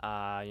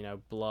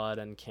 blood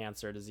and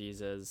cancer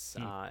diseases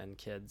in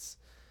kids.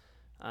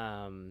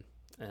 And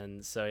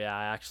so, yeah,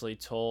 I actually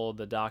told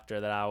the doctor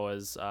that I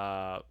was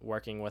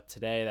working with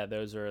today that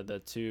those are the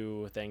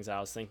two things I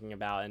was thinking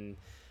about. And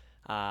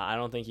I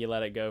don't think he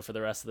let it go for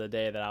the rest of the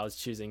day that I was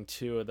choosing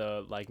two of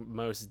the like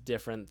most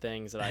different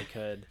things that I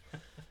could,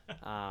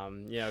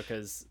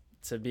 because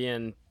to be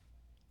in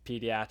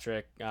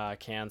pediatric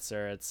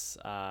cancer, it's,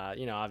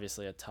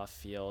 obviously a tough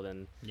field,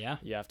 and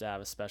you have to have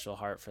a special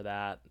heart for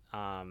that.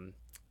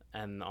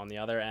 And on the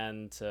other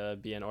end, to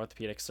be an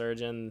orthopedic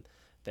surgeon,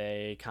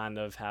 they kind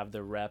of have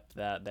the rep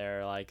that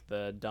they're like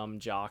the dumb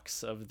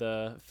jocks of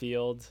the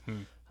field.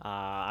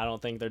 I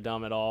don't think they're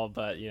dumb at all,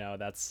 but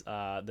that's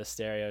the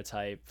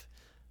stereotype.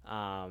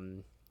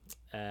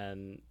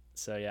 And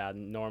so yeah,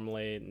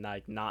 normally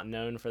like not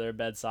known for their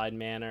bedside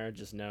manner,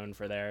 just known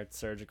for their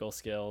surgical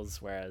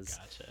skills. Whereas,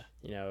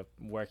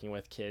 working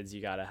with kids,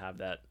 you got to have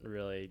that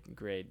really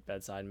great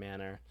bedside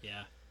manner.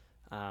 Yeah.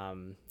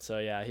 So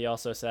yeah, he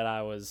also said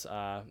I was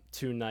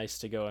too nice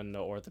to go into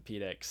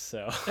orthopedics,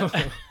 so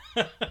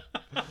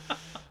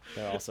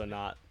they're also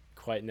not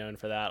quite known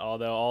for that.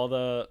 Although all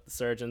the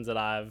surgeons that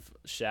I've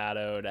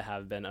shadowed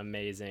have been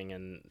amazing,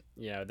 and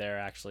they're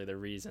actually the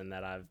reason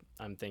that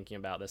I'm thinking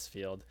about this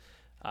field,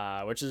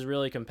 which is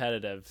really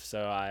competitive. So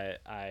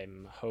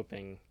I'm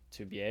hoping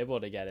to be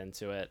able to get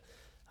into it,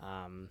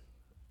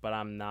 but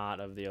I'm not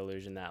of the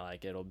illusion that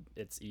like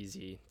it's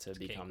easy to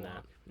become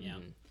that. Yeah.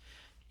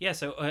 Yeah,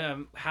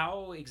 so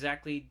how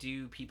exactly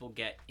do people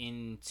get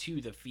into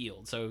the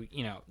field? So,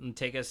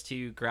 take us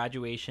to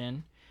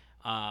graduation.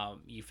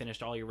 You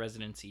finished all your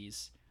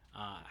residencies.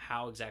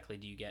 How exactly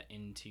do you get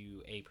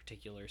into a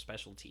particular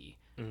specialty?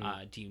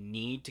 Mm-hmm. Do you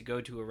need to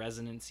go to a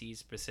residency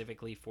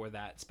specifically for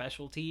that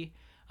specialty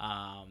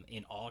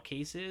in all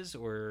cases?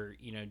 Or,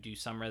 do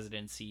some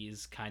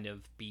residencies kind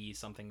of be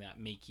something that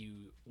make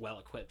you well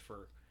equipped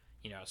for,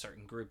 a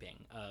certain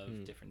grouping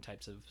of different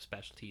types of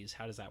specialties?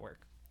 How does that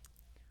work?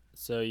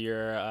 So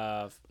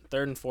your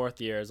third and fourth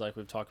years, like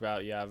we've talked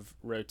about, you have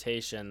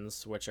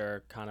rotations, which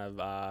are kind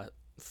of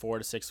 4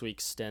 to 6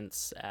 week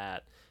stints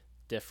at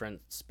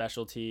different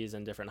specialties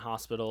and different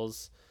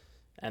hospitals,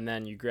 and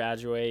then you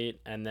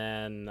graduate, and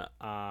then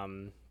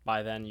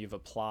by then you've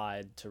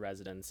applied to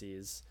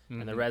residencies,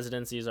 and the Mm-hmm.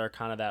 residencies are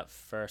kind of that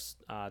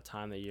first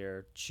time that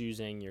you're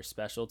choosing your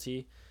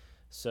specialty.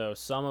 So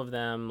some of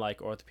them,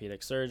 like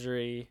orthopedic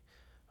surgery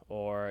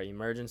or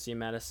emergency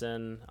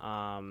medicine,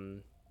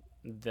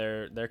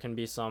 there can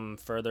be some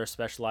further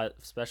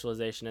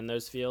specialization in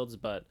those fields,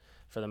 but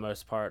for the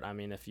most part, I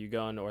mean, if you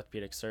go into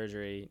orthopedic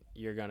surgery,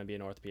 you're going to be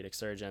an orthopedic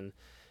surgeon.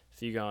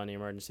 If you go into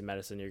emergency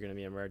medicine, you're going to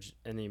be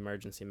an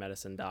emergency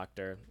medicine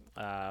doctor.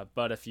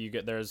 But if you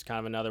get, there's kind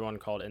of another one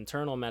called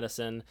internal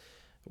medicine,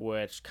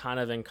 which kind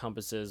of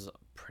encompasses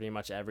pretty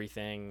much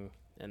everything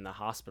in the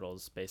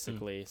hospitals,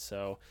 basically.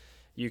 So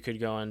you could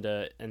go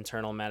into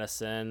internal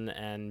medicine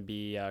and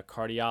be a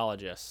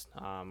cardiologist,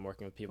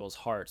 working with people's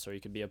hearts, or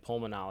you could be a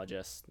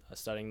pulmonologist,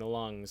 studying the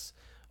lungs,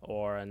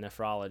 or a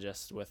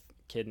nephrologist with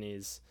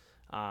kidneys.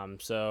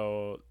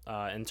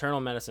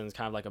 Internal medicine is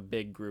kind of like a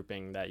big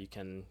grouping that you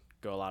can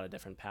go a lot of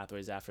different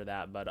pathways after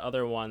that, but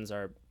other ones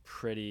are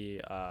pretty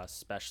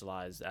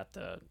specialized at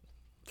the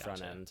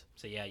front end.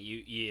 So yeah,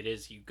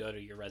 you go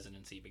to your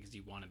residency because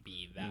you want to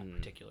be that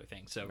particular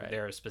thing. So Right.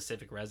 there are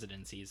specific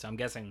residencies. So I'm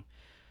guessing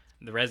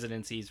the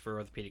residencies for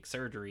orthopedic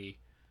surgery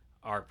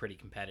are pretty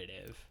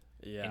competitive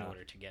in Yeah.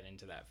 order to get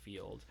into that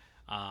field.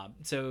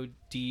 So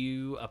do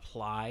you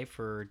apply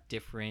for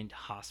different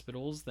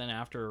hospitals then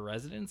after a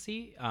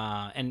residency?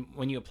 And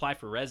when you apply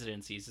for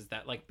residencies, is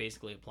that like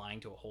basically applying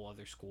to a whole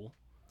other school?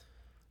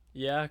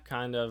 Yeah,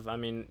 kind of. I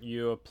mean,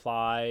 you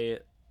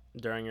apply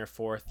during your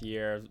fourth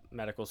year of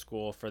medical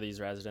school for these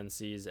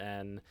residencies,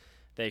 and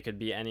they could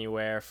be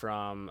anywhere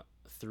from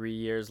 3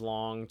 years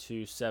long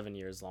to 7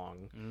 years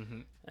long. Mm-hmm.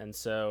 And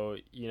so,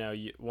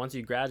 once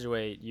you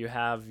graduate, you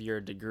have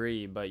your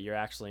degree, but you're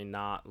actually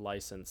not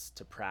licensed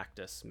to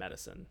practice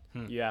medicine.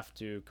 You have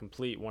to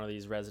complete one of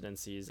these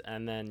residencies,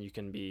 and then you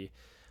can be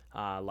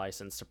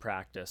licensed to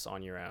practice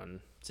on your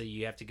own. So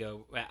you have to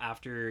go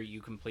after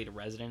you complete a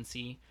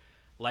residency,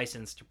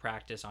 licensed to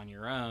practice on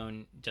your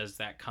own. Does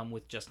that come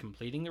with just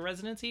completing the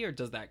residency, or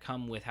does that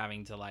come with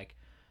having to like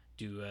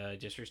do a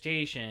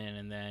dissertation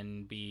and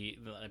then be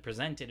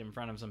presented in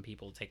front of some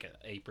people, take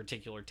a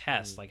particular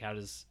test? Like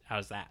how's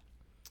that?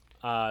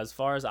 As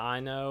far as I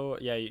know,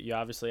 yeah, you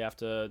obviously have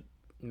to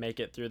make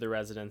it through the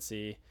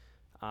residency,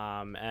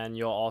 and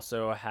you'll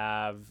also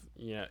have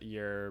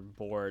your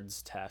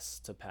board's tests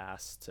to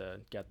pass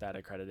to get that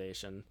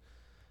accreditation.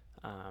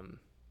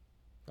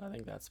 I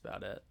think that's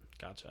about it.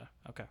 Gotcha.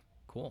 Okay,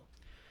 cool.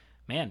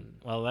 Man,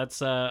 well,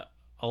 that's a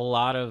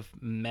lot of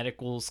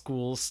medical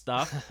school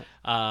stuff.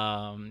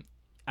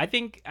 I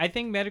think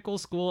medical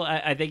school.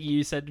 I think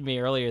you said to me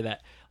earlier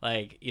that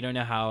like you don't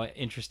know how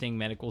interesting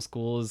medical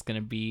school is going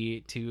to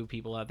be to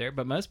people out there,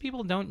 but most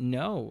people don't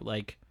know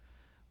like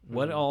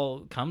what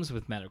all comes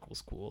with medical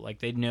school. Like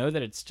they know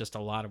that it's just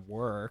a lot of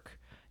work.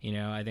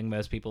 I think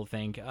most people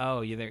think,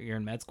 oh, you're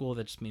in med school,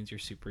 that just means you're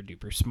super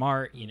duper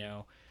smart.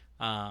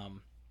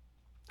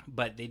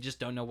 But they just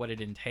don't know what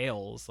it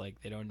entails.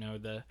 Like they don't know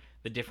the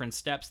different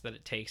steps that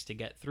it takes to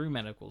get through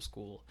medical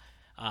school.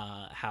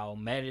 How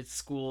med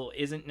school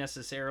isn't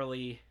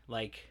necessarily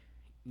like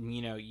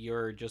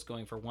you're just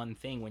going for one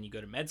thing when you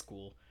go to med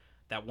school.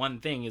 That one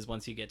thing is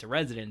once you get to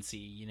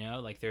residency.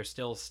 Like there's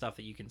still stuff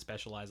that you can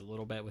specialize a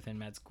little bit within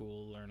med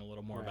school, learn a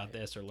little more about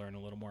this or learn a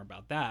little more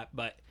about that,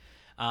 but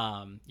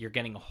you're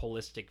getting a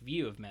holistic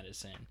view of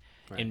medicine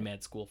in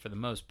med school for the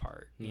most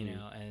part,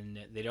 and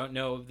they don't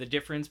know the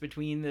difference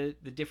between the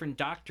different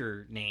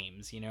doctor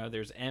names.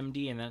 There's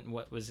MD, and then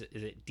is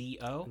it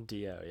DO?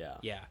 DO, yeah.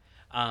 Yeah.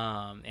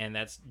 And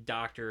that's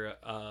doctor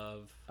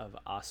of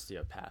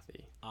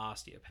osteopathy.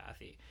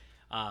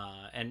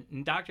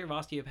 And doctor of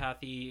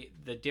osteopathy,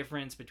 the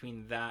difference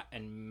between that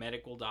and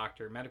medical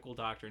doctor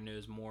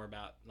knows more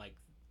about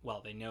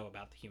they know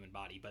about the human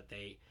body, but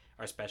they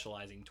are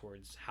specializing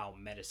towards how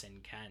medicine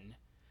can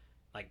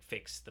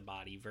fix the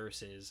body,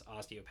 versus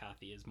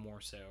osteopathy is more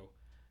so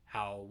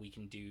how we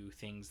can do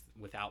things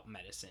without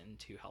medicine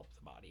to help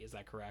the body. Is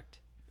that correct?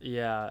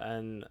 Yeah,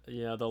 and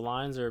the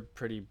lines are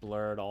pretty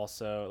blurred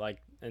also.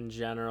 Like in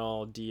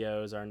general,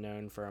 DOs are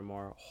known for a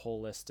more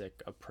holistic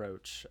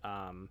approach.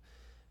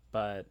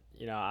 But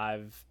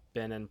I've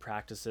been in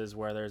practices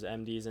where there's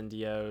MDs and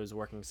DOs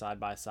working side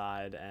by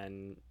side,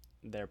 and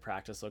their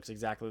practice looks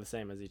exactly the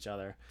same as each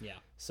other. Yeah.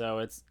 So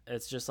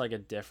it's just like a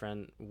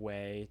different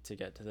way to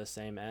get to the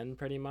same end,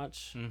 pretty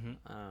much.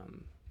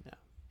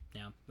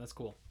 Yeah, that's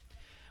cool.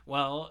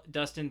 Well,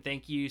 Dustin,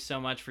 thank you so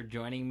much for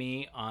joining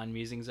me on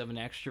Musings of an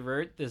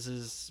Extrovert. This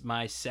is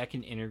my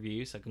second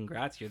interview, so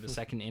congrats, you're the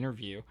second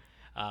interview.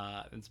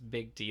 It's a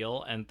big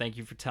deal, and thank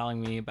you for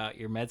telling me about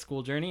your med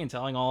school journey and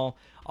telling all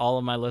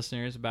of my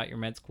listeners about your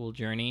med school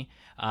journey.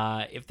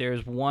 If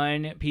there's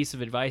one piece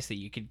of advice that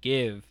you could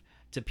give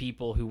to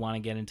people who want to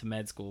get into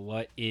med school,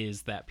 what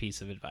is that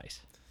piece of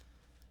advice?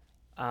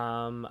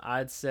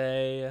 I'd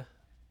say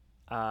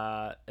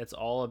it's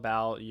all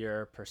about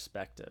your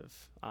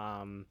perspective.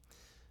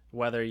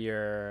 Whether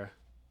you're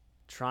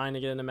trying to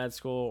get into med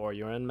school or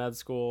you're in med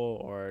school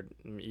or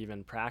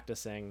even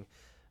practicing,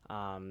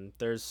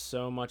 there's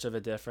so much of a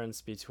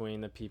difference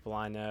between the people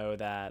I know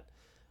that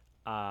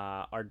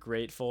are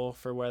grateful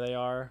for where they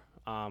are,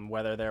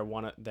 whether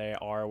they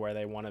are where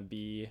they want to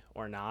be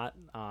or not.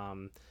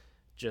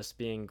 Just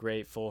being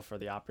grateful for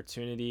the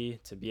opportunity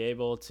to be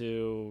able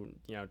to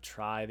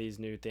try these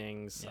new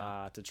things,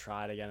 to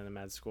try to get into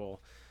med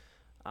school,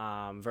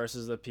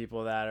 versus the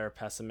people that are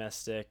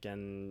pessimistic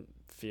and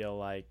feel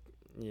like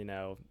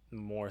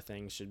more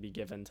things should be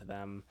given to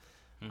them.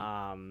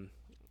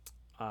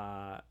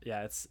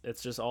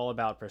 It's just all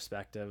about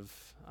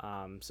perspective.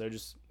 So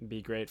just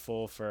be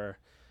grateful for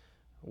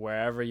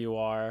wherever you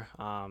are,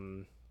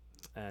 and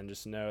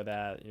just know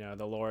that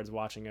the Lord's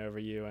watching over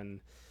you,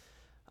 and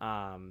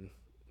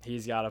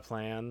He's got a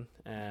plan.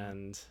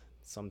 And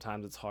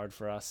sometimes it's hard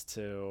for us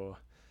to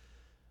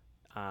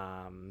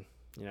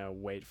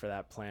wait for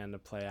that plan to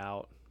play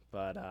out,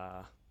 but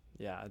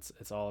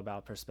it's all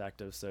about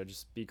perspective. So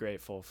just be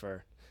grateful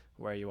for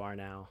where you are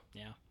now.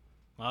 Yeah.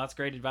 Well, that's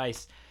great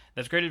advice.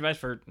 That's great advice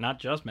for not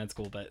just med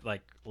school, but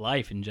like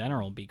life in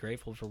general. Be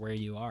grateful for where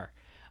you are.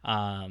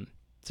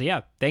 So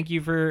yeah, thank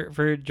you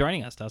for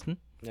joining us, Dustin.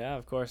 Yeah,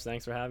 of course.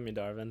 Thanks for having me,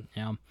 Darvin.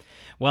 Yeah.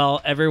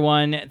 Well,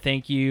 everyone,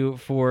 thank you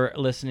for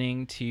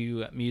listening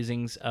to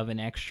Musings of an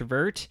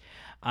Extrovert.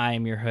 I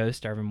am your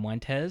host, Darvin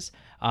Fuentes.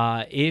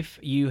 If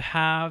you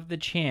have the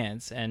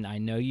chance, and I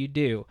know you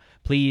do,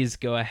 please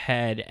go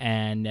ahead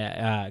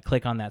and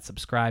click on that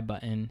subscribe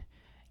button.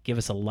 Give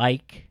us a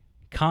like,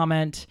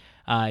 comment.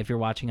 If you're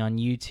watching on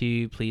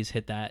YouTube, please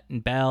hit that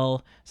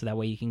bell so that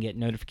way you can get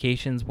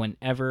notifications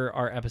whenever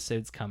our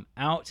episodes come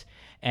out.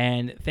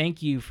 And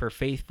thank you for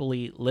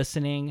faithfully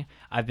listening.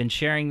 I've been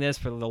sharing this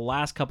for the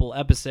last couple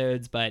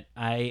episodes, but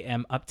I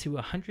am up to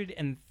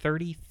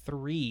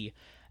 133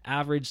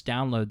 average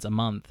downloads a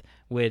month,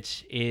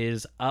 which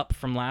is up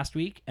from last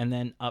week and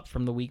then up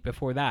from the week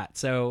before that.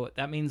 So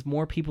that means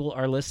more people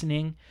are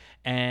listening,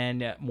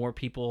 and more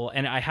people,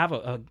 and I have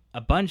a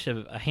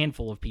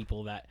handful of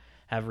people that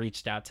have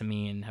reached out to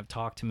me and have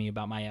talked to me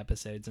about my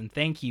episodes. And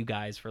thank you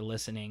guys for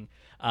listening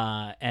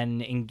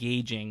and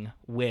engaging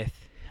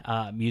with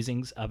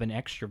Musings of an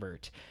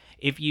Extrovert.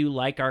 If you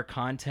like our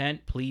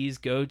content, please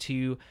go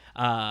to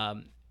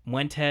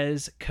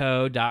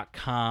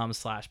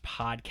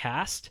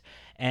muentesco.com/podcast,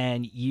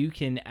 and you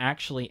can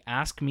actually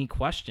ask me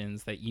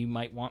questions that you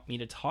might want me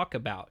to talk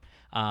about,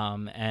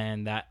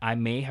 and that I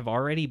may have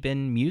already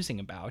been musing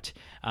about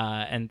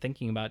and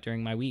thinking about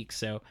during my week.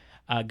 So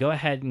go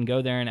ahead and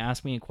go there and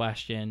ask me a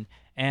question.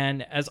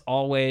 And as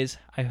always,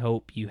 I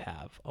hope you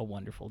have a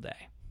wonderful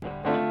day.